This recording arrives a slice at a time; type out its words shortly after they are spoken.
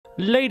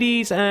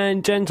Ladies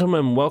and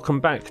gentlemen, welcome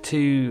back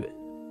to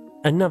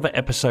another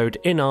episode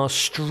in our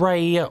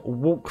Stray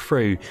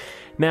walkthrough.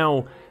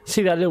 Now,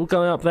 see that little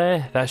guy up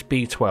there? That's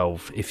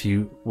BlueTwelve. If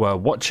you were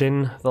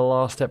watching the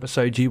last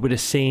episode, you would have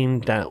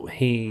seen that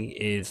he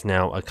is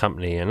now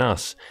accompanying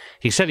us.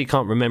 He said he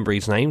can't remember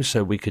his name,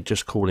 so we could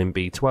just call him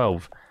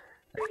BlueTwelve.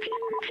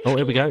 Oh,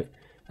 here we go.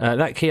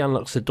 That key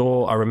unlocks the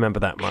door, I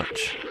remember that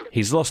much.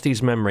 He's lost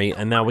his memory,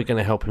 and now we're going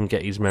to help him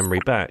get his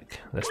memory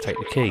back. Let's take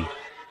the key.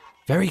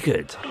 Very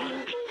good.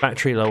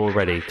 Battery low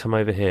already. Come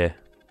over here.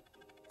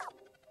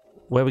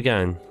 Where are we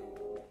going?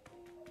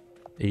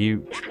 Are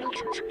you...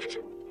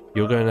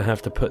 You're going to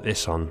have to put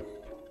this on.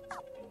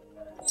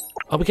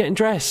 Are we getting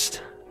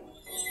dressed?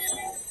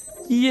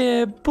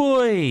 Yeah,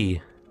 boy!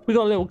 We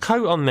got a little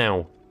coat on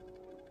now.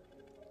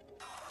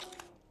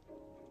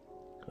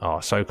 Oh,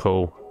 so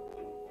cool.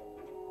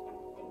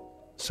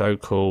 So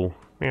cool.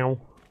 Meow.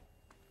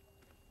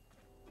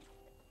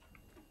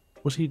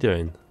 What's he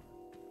doing?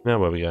 Now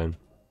where are we going?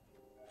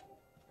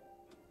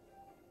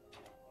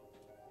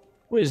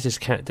 What is this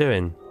cat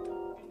doing?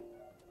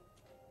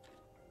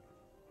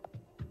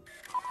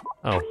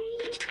 Oh.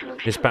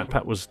 This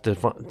backpack was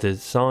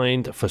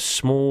designed for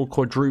small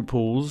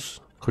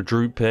quadrupeds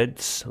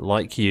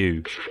like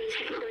you.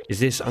 Is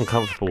this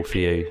uncomfortable for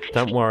you?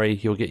 Don't worry,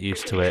 you'll get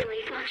used to it.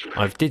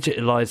 I've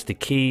digitalized the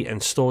key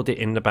and stored it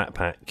in the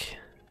backpack.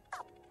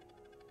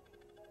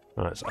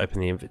 Right, let's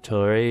open the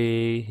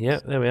inventory.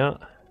 Yep, there we are.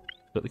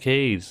 Got the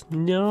keys.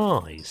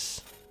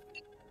 Nice.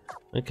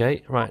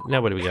 Okay, right,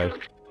 now where do we go?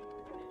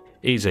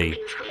 Easy.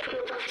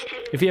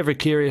 If you're ever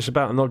curious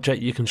about an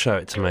object, you can show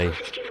it to me.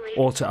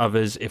 Or to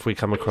others if we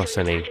come across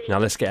any. Now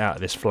let's get out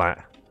of this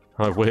flat.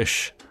 I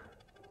wish.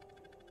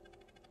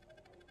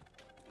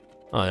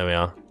 Oh, there we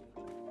are.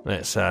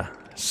 Let's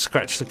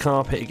scratch the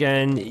carpet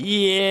again.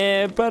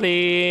 Yeah,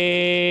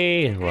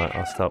 buddy! Right,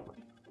 I'll stop.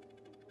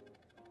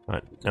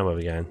 Right, now where are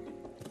we going?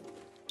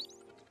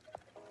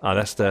 Oh,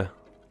 that's the...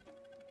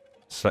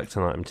 Select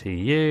an item to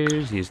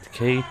use. Use the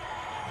key.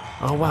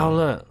 Oh, wow,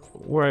 look.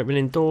 We're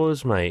opening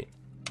doors, mate.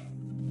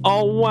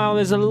 Oh, wow,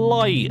 there's a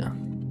light.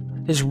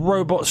 This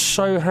robot's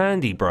so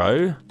handy,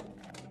 bro.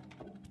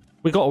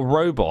 We got a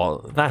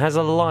robot that has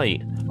a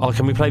light. Oh,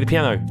 can we play the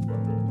piano?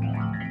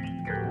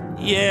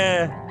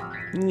 Yeah.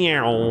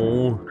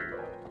 Meow.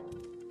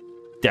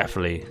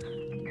 Definitely.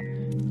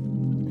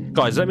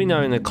 Guys, let me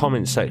know in the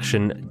comment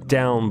section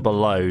down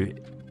below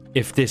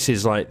if this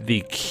is like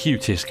the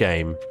cutest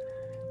game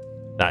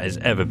that has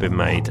ever been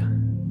made.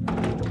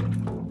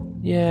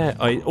 Yeah,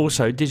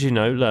 also, did you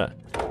know that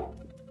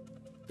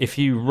if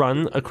you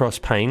run across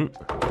paint...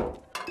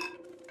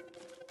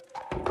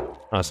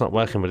 Oh, it's not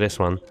working with this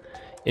one.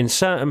 In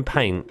certain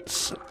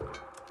paints,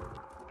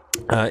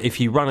 if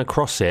you run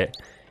across it,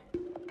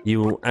 you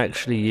will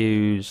actually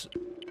use...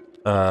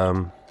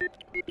 Alright,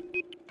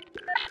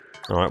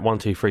 1,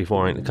 2, 3,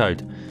 4 ain't the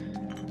code.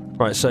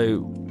 Right, so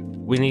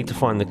we need to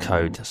find the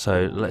code.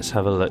 So let's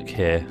have a look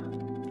here.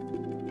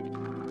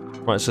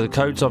 Right, so the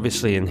code's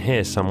obviously in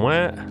here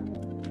somewhere.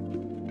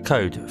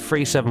 Code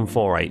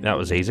 3748, that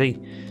was easy.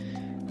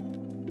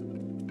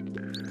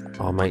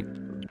 Oh, mate.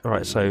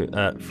 Alright, so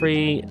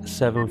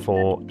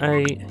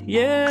 3748.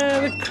 Yeah,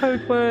 the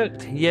code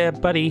worked. Yeah,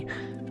 buddy.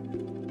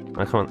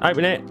 Right, come on,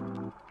 open it.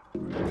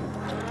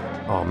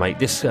 Oh, mate,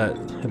 this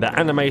the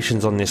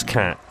animations on this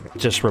cat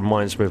just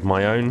reminds me of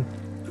my own.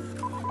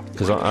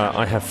 Because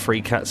I have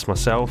 3 cats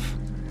myself.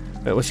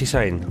 But what's he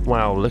saying?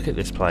 Wow, look at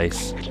this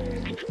place.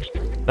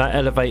 That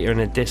elevator in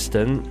the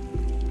distance.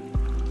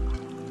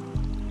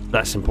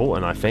 That's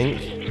important, I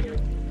think.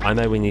 I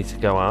know we need to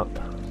go up.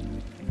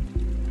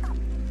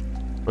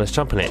 Let's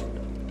jump in it.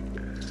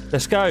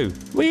 Let's go.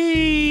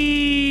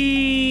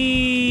 Whee!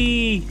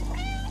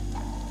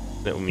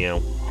 Little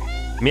meow.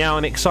 Meow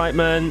and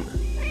excitement.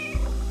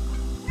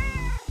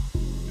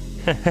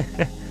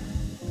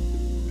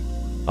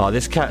 Oh,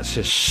 this cat's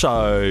just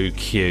so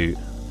cute.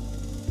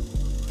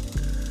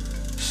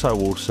 So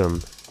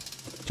awesome.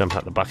 Jump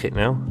out the bucket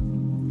now.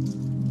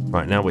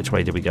 Right, now which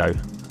way do we go?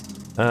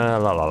 La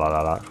la la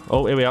la la.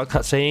 Oh, here we are,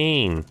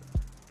 cutscene.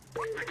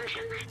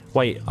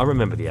 Wait, I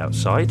remember the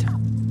outside.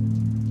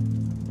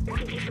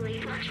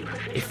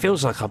 It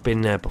feels like I've been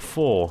there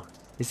before.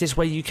 Is this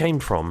where you came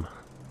from?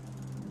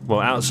 Well,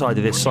 outside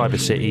of this cyber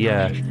city,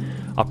 yeah.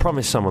 I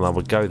promised someone I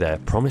would go there.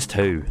 Promised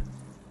who?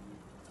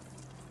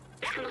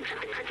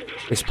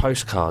 This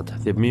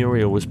postcard. The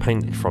mural was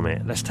painted from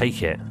it. Let's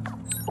take it.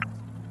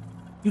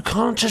 You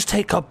can't just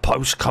take a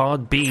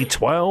postcard,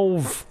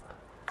 BlueTwelve.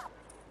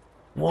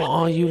 What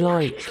are you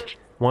like?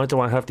 Why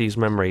do I have these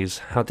memories?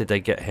 How did they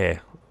get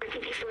here?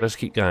 Let's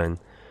keep going.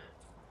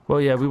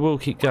 Well, yeah, we will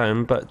keep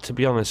going, but to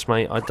be honest,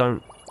 mate, I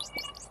don't...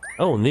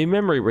 Oh, new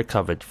memory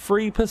recovered.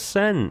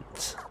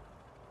 3%.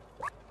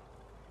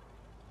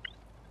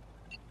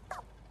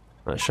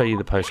 Let's show you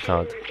the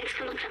postcard.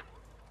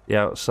 The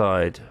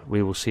outside.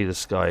 We will see the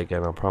sky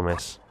again, I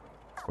promise.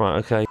 Right,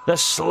 okay. The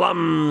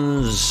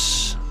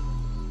slums!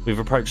 We've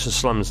approached the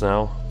slums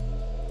now.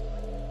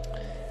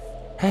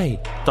 Hey,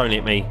 don't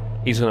hit me.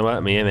 He's gonna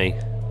hurt me, isn't he?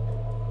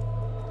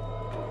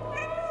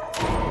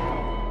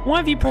 Why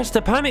have you pressed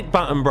the panic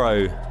button,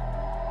 bro?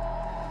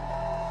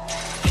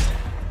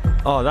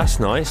 Oh, that's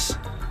nice.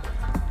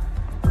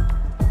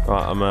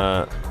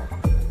 Right,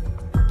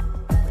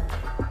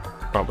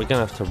 Right, we're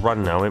gonna have to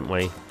run now, aren't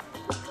we?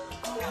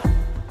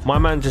 My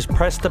man just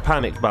pressed the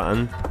panic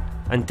button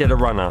and did a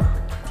runner.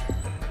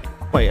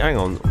 Wait, hang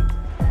on.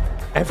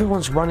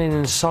 Everyone's running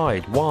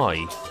inside.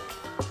 Why?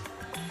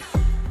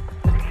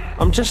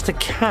 I'm just a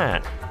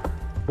cat.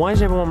 Why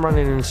is everyone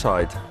running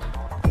inside?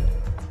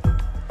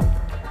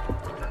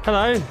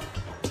 Hello?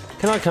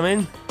 Can I come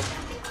in?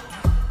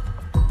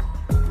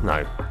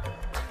 No.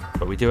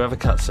 But we do have a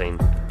cutscene.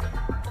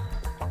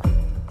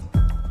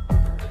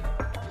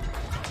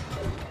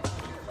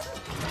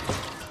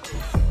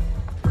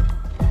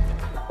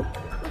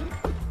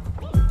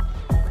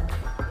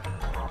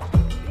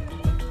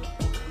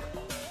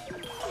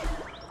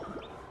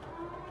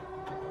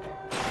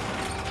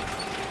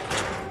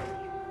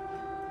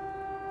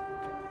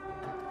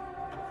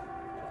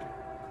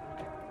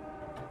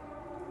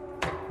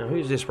 Now,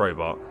 who's this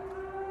robot?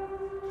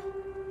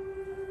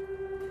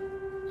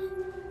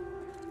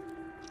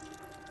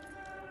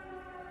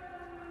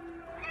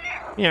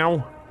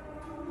 Meow.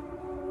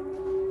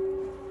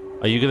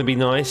 Are you going to be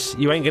nice?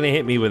 You ain't going to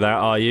hit me with that,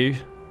 are you?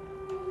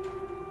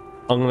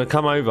 I'm going to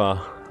come over.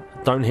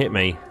 Don't hit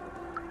me.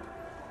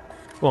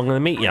 Well, I'm going to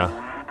meet you.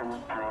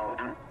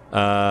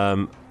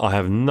 I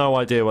have no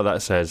idea what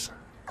that says.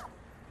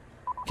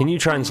 Can you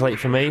translate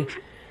for me?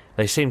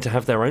 They seem to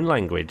have their own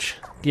language.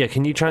 Yeah,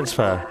 can you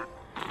transfer?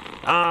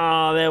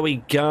 Ah, there we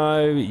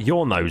go.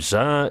 You're no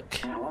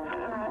Zerk.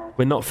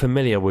 We're not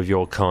familiar with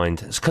your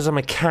kind. It's because I'm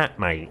a cat,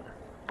 mate.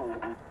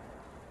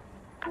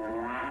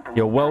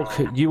 You're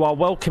welcome. You are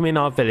welcome in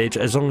our village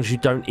as long as you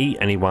don't eat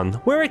anyone.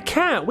 We're a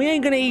cat. We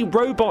ain't gonna eat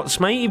robots,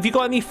 mate. If you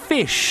got any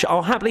fish,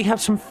 I'll happily have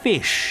some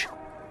fish.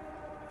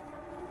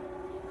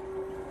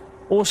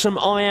 Or some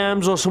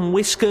I-ams or some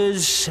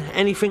whiskers.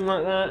 Anything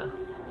like that.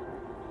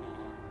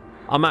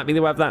 I'm happy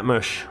to have that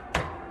mush.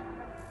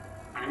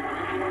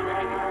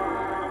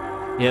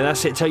 Yeah,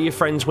 that's it. Tell your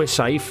friends we're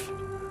safe.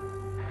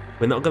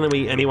 We're not going to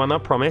eat anyone, I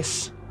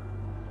promise.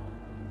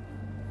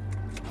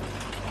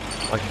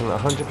 I can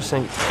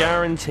 100%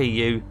 guarantee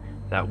you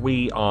that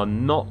we are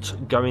not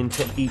going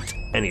to eat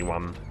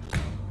anyone.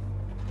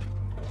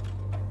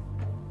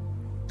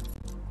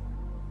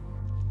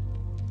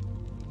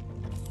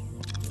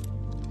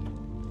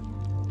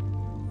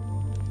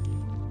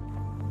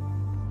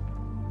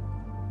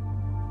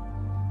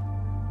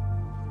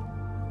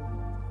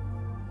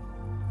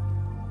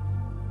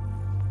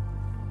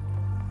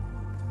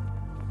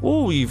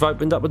 Oh, you've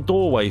opened up a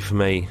doorway for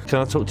me. Can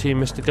I talk to you,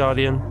 Mr.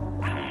 Guardian?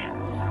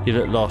 You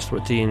look lost.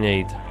 What do you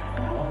need?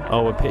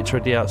 Oh, a picture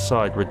of the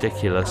outside.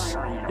 Ridiculous.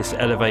 This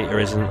elevator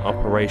isn't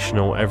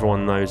operational.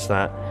 Everyone knows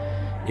that.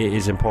 It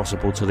is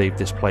impossible to leave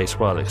this place.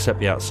 Well, except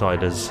the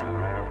outsiders.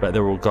 But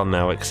they're all gone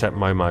now, except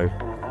Momo.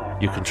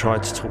 You can try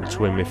to talk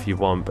to him if you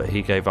want, but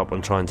he gave up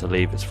on trying to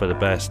leave. It's for the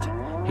best.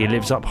 He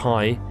lives up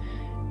high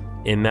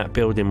in that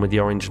building with the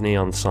orange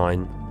neon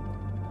sign.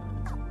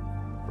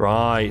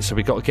 Right, so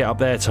we got to get up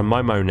there to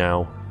Momo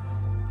now.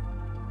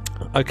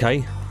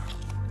 Okay.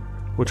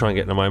 We'll try and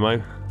get to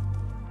Momo.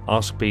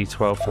 Ask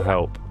BlueTwelve for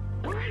help.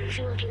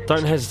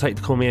 Don't hesitate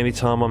to call me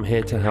anytime. I'm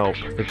here to help.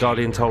 The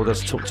Guardian told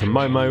us to talk to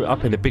Momo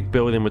up in the big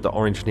building with the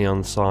orange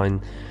neon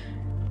sign.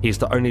 He's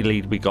the only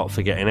lead we got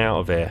for getting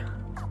out of here.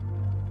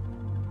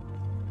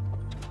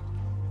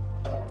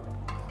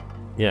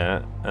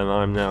 Yeah, and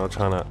I'm now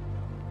trying to...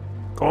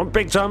 Go on,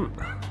 big jump!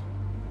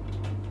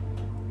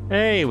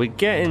 Hey, we're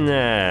getting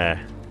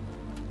there!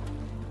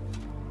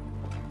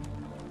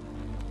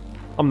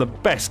 I'm the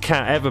best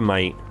cat ever,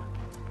 mate.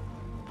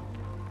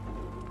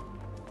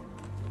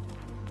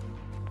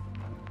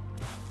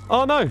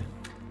 Oh no!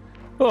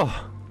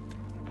 Oh.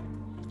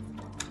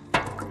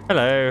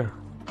 Hello.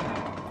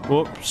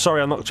 Whoops,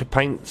 sorry I knocked your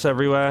paints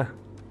everywhere.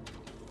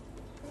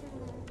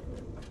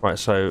 Right,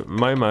 so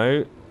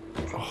Momo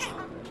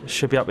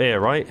should be up here,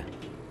 right?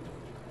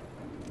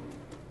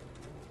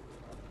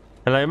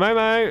 Hello,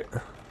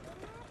 Momo!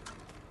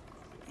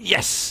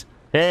 Yes!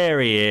 There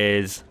he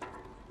is!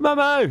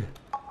 Momo!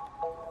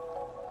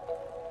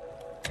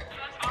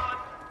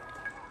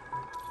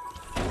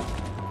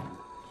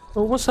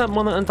 Well, what's that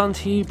monitor done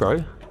to you,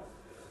 bro?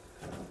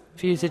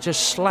 For you to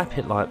just slap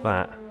it like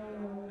that.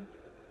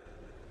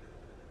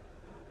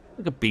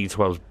 Look at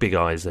BlueTwelve's big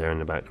eyes there in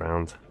the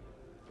background.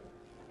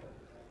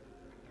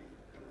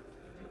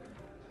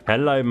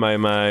 Hello,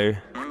 Momo.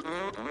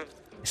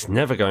 It's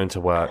never going to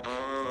work.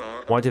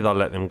 Why did I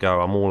let them go?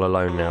 I'm all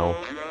alone now.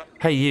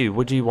 Hey you,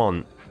 what do you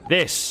want?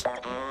 This!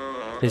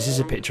 This is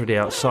a picture of the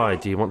outside.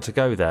 Do you want to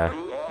go there?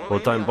 Well,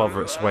 don't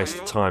bother, it's a waste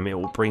of time. It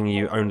will bring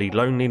you only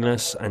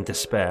loneliness and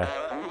despair.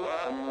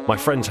 My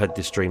friends had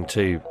this dream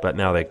too, but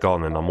now they're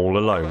gone and I'm all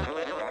alone.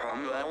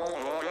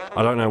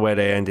 I don't know where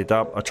they ended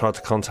up. I tried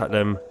to contact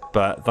them,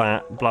 but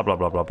that blah blah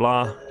blah blah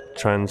blah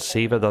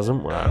transceiver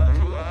doesn't work.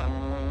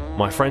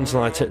 My friends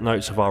and I took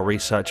notes of our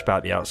research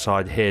about the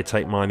outside. Here,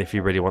 take mine if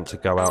you really want to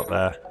go out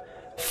there.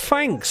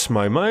 Thanks,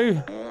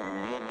 Momo.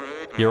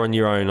 You're on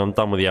your own. I'm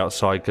done with the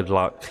outside. Good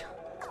luck.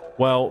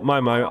 Well,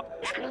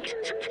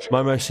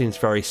 Momo seems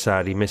very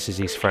sad. He misses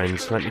his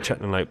friends. Let me check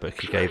the notebook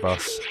he gave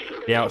us.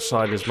 The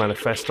Outsider's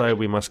Manifesto.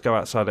 We must go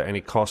outside at any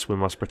cost. We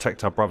must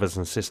protect our brothers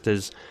and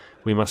sisters.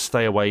 We must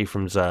stay away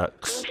from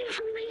Zerks.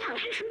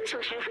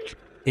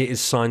 It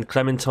is signed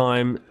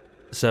Clementine,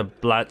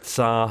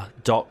 Zablatza,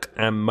 Doc,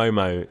 and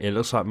Momo. It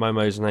looks like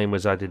Momo's name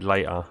was added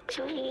later.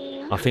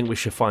 I think we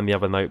should find the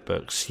other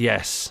notebooks.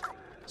 Yes.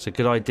 It's a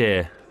good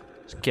idea.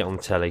 Let's get on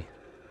telly.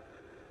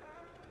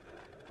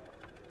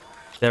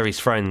 They're his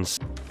friends.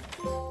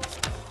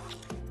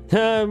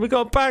 We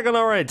got a bag on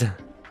our head.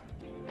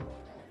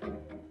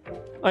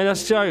 Oh,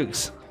 that's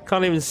jokes.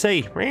 Can't even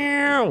see.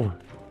 Meow.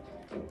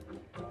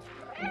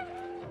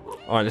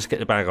 Alright, let's get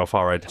the bag off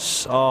our head.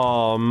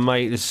 Oh,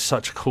 mate, this is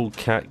such a cool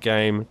cat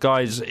game.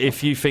 Guys,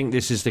 if you think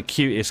this is the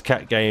cutest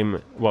cat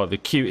game, well, the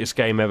cutest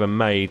game ever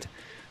made,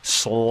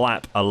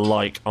 slap a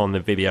like on the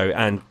video.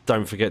 And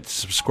don't forget to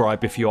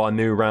subscribe if you are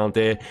new around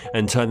here.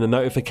 And turn the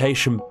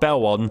notification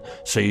bell on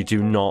so you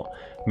do not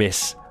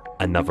miss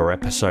another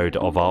episode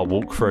of our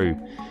walkthrough.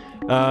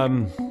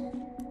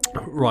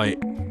 Right.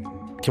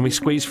 Can we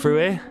squeeze through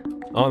here?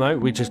 Oh no,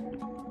 we just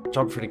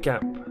jump through the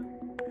gap.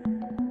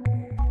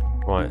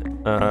 Right.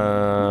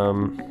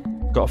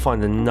 Gotta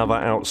find another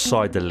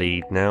outsider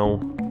lead now.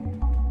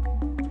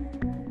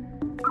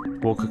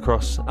 Walk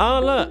across. Ah,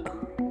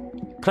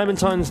 look!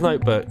 Clementine's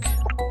notebook.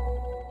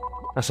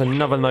 That's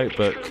another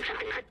notebook.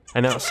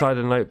 And outside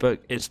the notebook,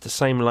 it's the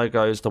same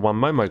logo as the one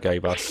Momo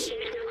gave us.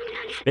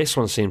 This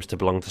one seems to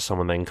belong to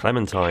someone named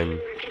Clementine.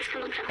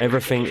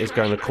 Everything is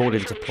going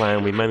according to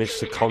plan. We managed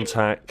to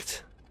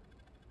contact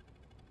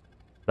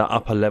the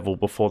upper level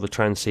before the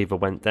transceiver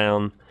went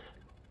down.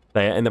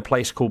 They are in a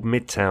place called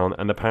Midtown,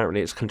 and apparently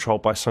it's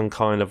controlled by some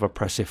kind of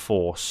oppressive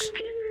force.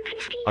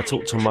 I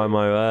talked to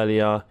Momo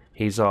earlier.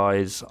 His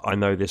eyes, I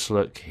know this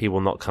look. He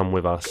will not come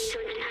with us.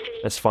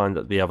 Let's find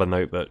the other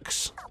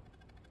notebooks.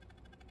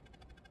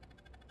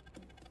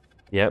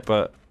 Yeah,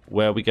 but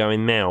where are we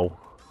going now?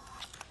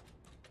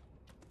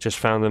 Just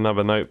found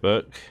another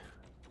notebook.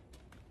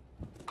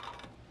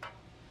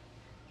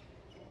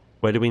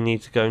 Where do we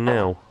need to go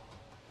now?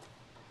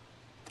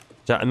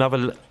 Is that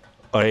another...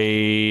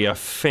 I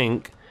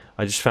think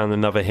I just found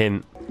another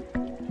hint.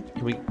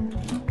 Can we...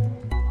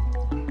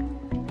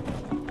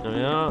 There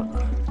we are.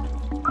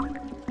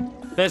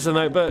 There's the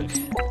notebook.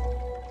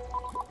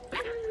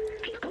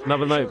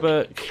 Another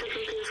notebook.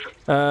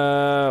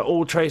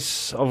 All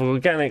trace of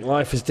organic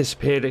life has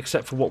disappeared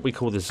except for what we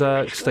call the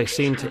Zerks. They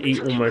seem to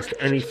eat almost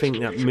anything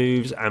that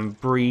moves and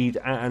breed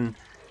at an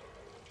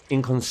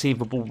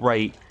inconceivable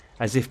rate,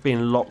 as if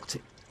being locked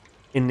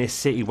in this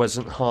city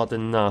wasn't hard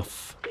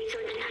enough.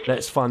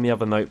 Let's find the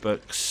other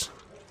notebooks.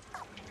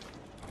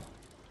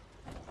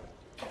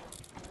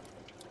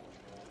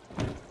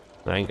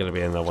 There ain't gonna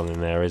be another one in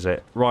there, is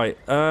it? Right,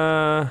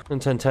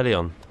 and turn telly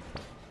on.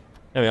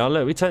 There we are,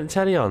 look, we turned the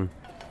telly on.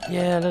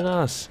 Yeah, look at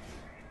us.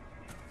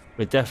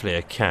 We're definitely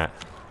a cat.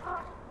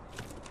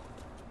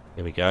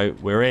 Here we go,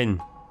 we're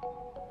in.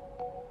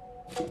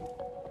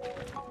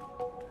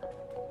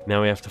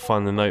 Now we have to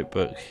find the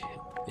notebook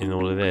in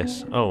all of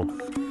this. Oh.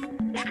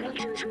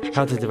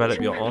 How to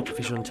develop your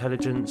artificial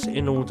intelligence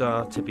in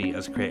order to be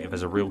as creative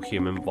as a real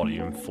human,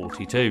 volume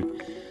 42.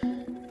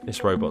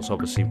 This robot's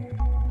obviously...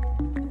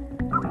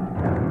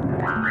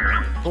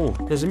 Oh,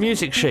 there's a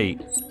music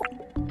sheet.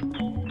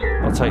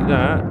 I'll take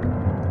that.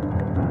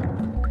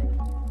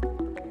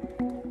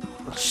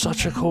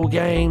 Such a cool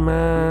game,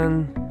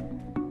 man.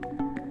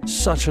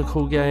 Such a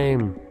cool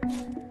game.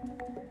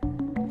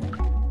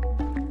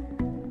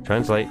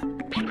 Translate.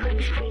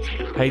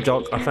 Hey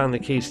Doc, I found the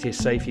keys to your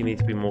safe. You need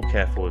to be more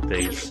careful with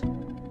these.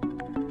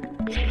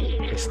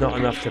 It's not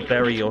enough to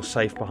bury your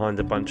safe behind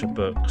a bunch of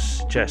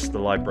books. Jess, the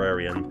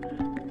librarian.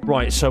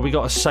 Right, so we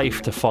got a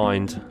safe to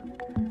find.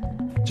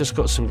 Just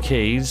got some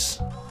keys.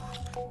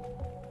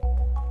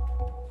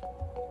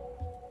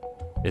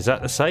 Is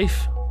that the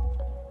safe?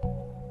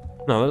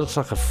 No, that looks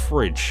like a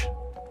fridge.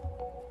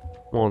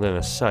 More than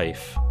a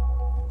safe.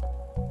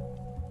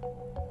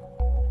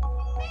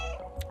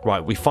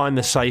 Right, we find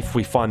the safe,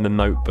 we find the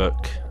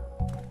notebook.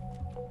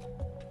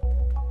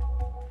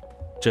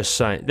 Just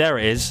saying. There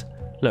it is.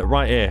 Look,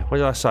 right here. What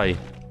did I say?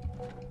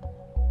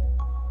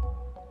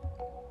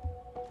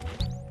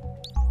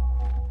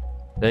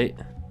 See?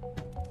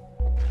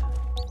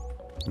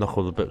 Knock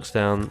all the books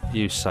down.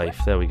 Use safe.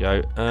 There we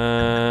go.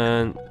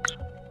 And...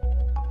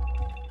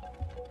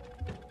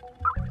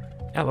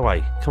 out of the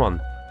way. Come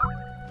on.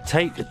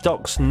 Take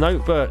Doc's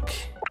notebook.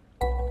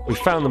 We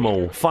found them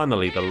all.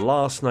 Finally, the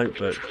last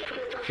notebook.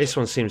 This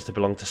one seems to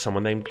belong to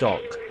someone named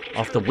Doc.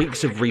 After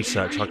weeks of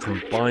research, I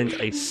combined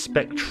a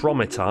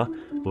spectrometer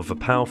with a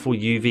powerful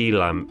UV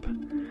lamp.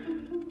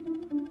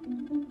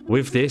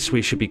 With this,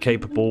 we should be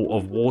capable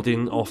of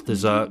warding off the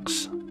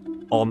Zerks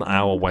on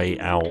our way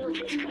out.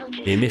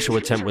 The initial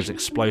attempt was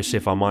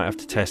explosive. I might have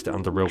to test it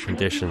under real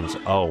conditions.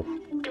 Oh.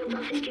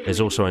 There's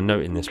also a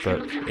note in this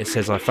book. It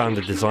says, I found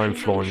a design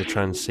flaw in the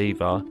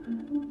transceiver.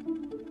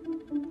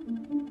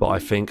 but I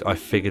think I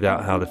figured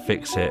out how to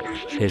fix it.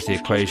 Here's the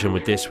equation.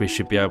 With this, we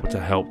should be able to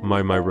help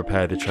Momo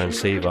repair the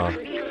transceiver.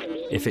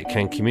 If it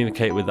can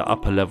communicate with the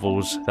upper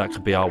levels, that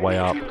could be our way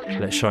up.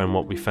 Let's show him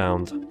what we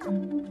found.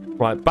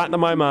 Right, back to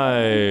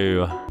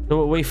Momo. Look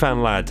what we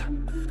found, lad.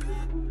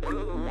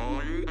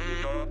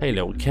 Hey,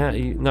 little cat.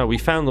 No, we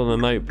found on the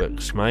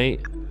notebooks,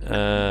 mate.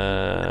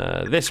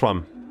 This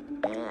one.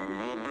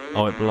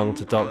 Oh, it belonged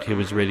to Doc. He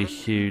was really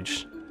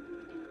huge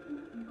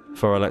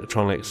for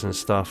electronics and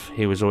stuff.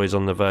 He was always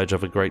on the verge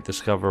of a great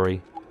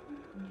discovery.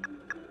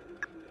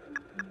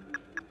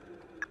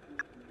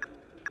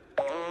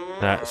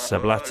 That's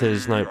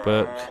Blatter's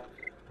notebook.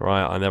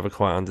 Right, I never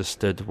quite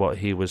understood what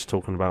he was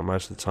talking about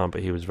most of the time,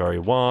 but he was very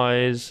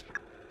wise.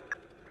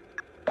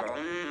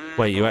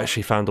 Wait, you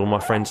actually found all my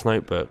friends'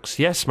 notebooks?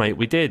 Yes, mate,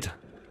 we did.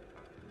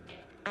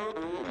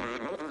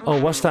 Oh,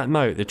 what's that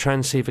note? The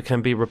transceiver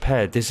can be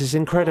repaired. This is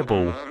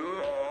incredible.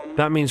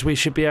 That means we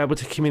should be able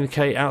to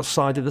communicate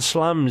outside of the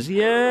slums.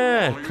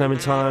 Yeah!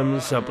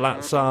 Clementines,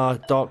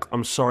 Blatzer, Doc,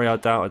 I'm sorry I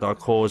doubted our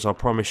cause. I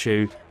promise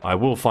you, I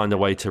will find a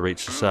way to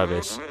reach the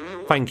service.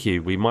 Thank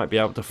you. We might be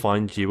able to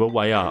find you a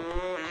way up.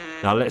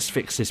 Now let's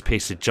fix this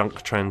piece of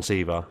junk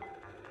transceiver.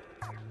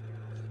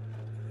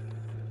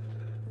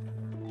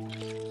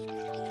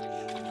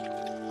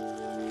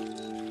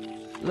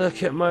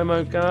 Look at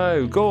Momo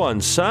go. Go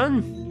on,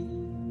 son.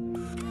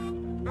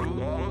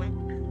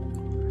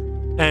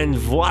 And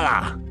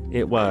voila!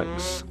 It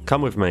works.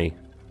 Come with me.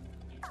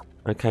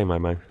 Okay,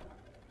 Momo.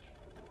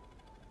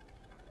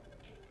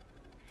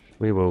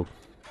 We will.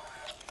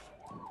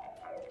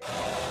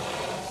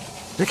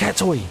 The cat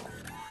toy!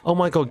 Oh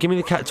my god, give me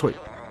the cat toy.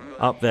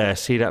 Up there,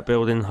 see that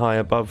building high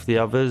above the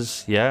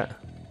others? Yeah.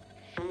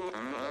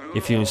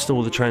 If you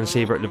install the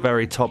transceiver at the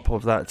very top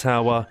of that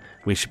tower,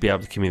 we should be able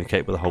to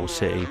communicate with the whole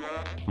city.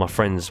 My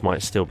friends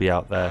might still be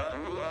out there.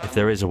 If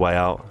there is a way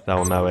out,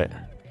 they'll know it.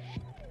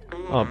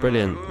 Oh,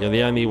 brilliant. You're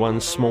the only one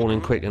small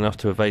and quick enough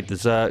to evade the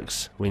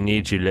Zerks. We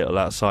need you, little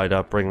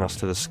outsider. Bring us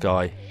to the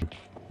sky.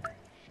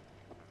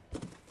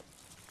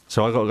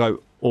 So I gotta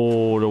go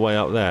all the way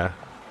up there.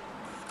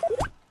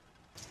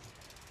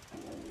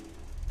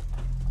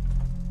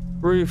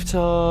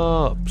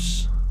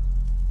 Rooftops!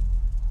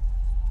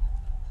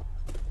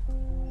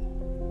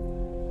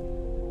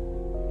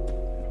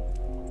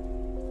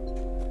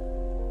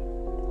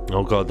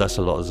 Oh god, that's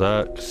a lot of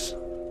Zerks.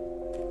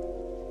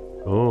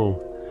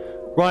 Oh.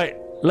 Right,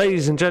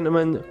 ladies and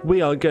gentlemen,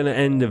 we are going to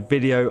end the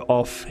video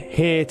off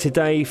here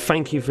today.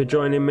 Thank you for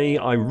joining me.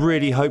 I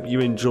really hope you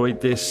enjoyed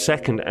this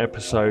second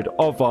episode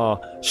of our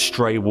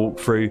Stray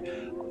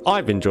walkthrough.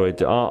 I've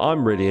enjoyed it.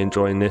 I'm really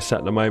enjoying this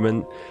at the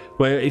moment.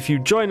 Where if you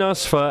join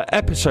us for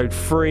episode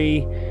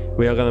 3,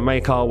 we are going to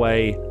make our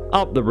way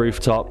up the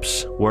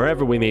rooftops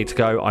wherever we need to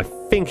go. I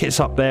think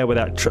it's up there where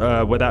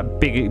that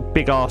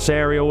big ass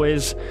aerial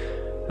is.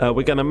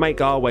 We're going to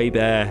make our way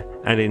there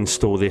and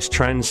install this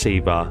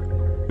transceiver.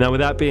 Now,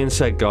 with that being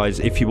said, guys,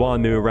 if you are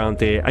new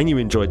around here and you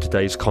enjoyed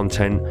today's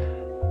content,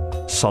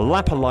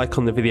 slap a like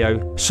on the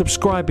video,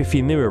 subscribe if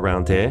you're new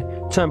around here,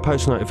 turn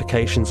post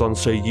notifications on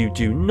so you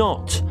do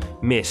not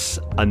miss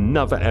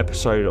another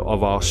episode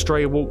of our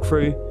Stray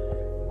walkthrough.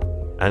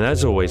 And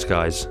as always,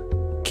 guys,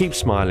 keep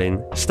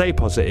smiling, stay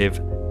positive,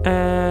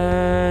 and